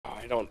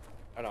I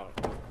don't.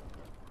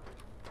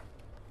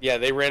 Yeah,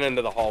 they ran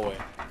into the hallway.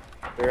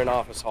 They're in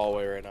office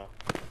hallway right now.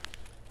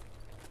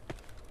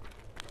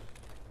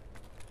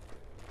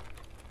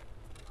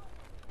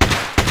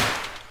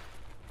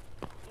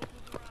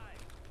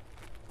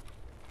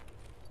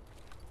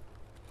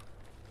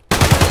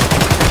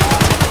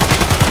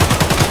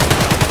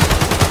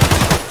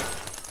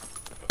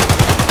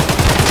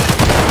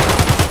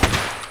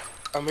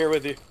 I'm here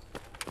with you.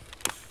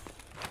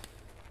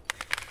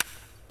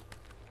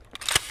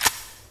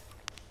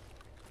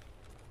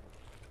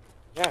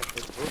 Yeah,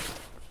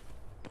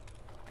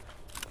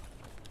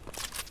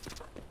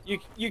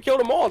 you killed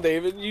them all,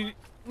 David. You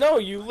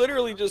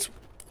literally just.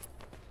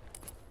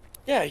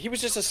 Yeah, he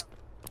was just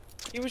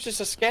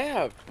a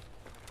scab.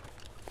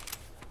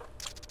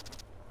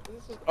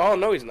 Oh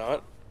no, he's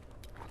not.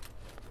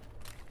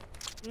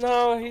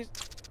 No, he's.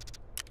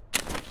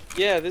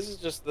 Yeah, this is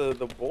just the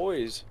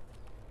boys.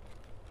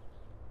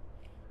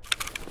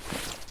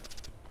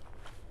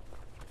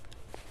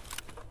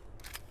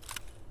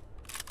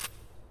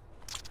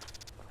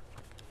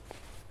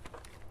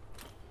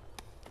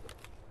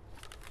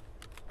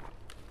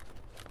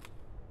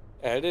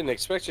 I didn't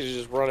expect you to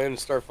just run in and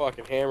start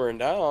fucking hammering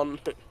down.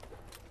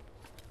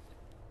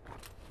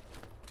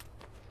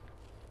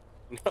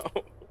 No.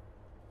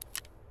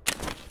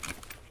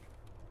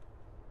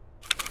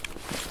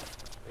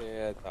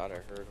 Yeah, I thought I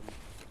heard him.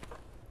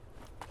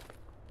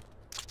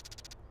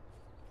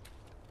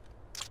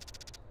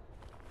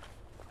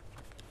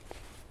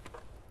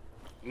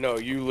 No,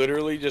 you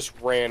literally just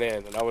ran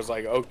in, and I was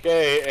like,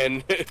 okay,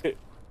 and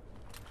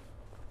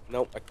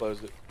nope, I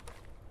closed it.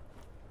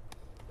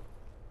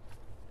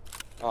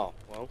 Oh,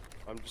 well,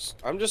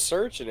 I'm just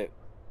searching it.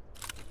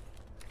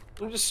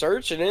 I'm just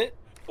searching it.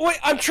 Wait,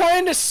 I'm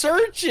trying to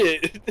search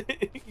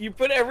it! You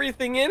put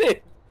everything in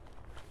it!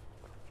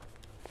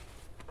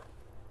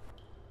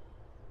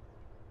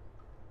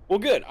 Well,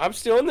 good. I'm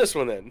still in this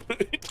one, then.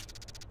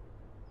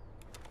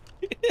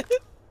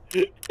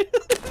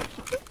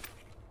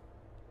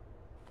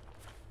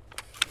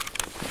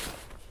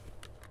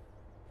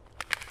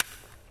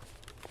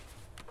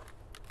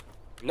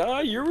 Nah,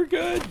 you were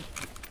good.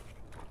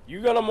 You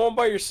got them all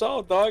by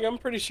yourself, dog. I'm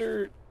pretty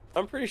sure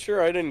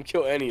I didn't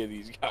kill any of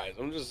these guys.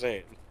 I'm just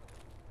saying.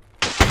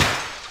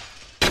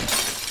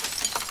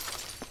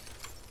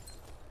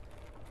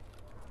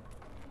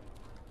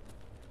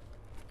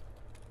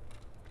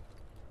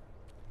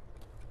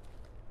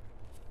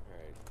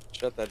 Alright,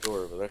 shut that door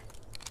over there.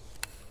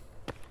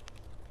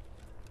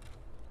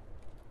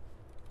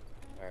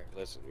 Alright,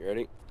 listen, you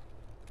ready?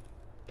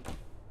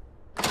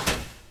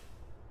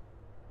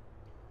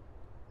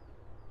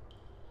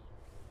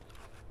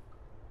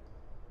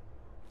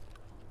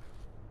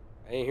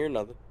 I ain't hear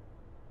nothing.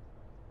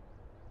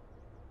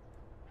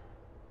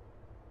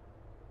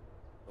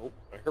 Nope,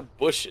 I heard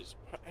bushes.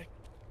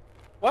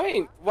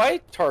 Why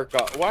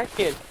Tarkov? Why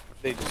can't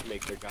they just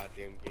make their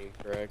goddamn game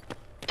correct?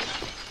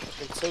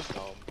 It's so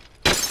dumb.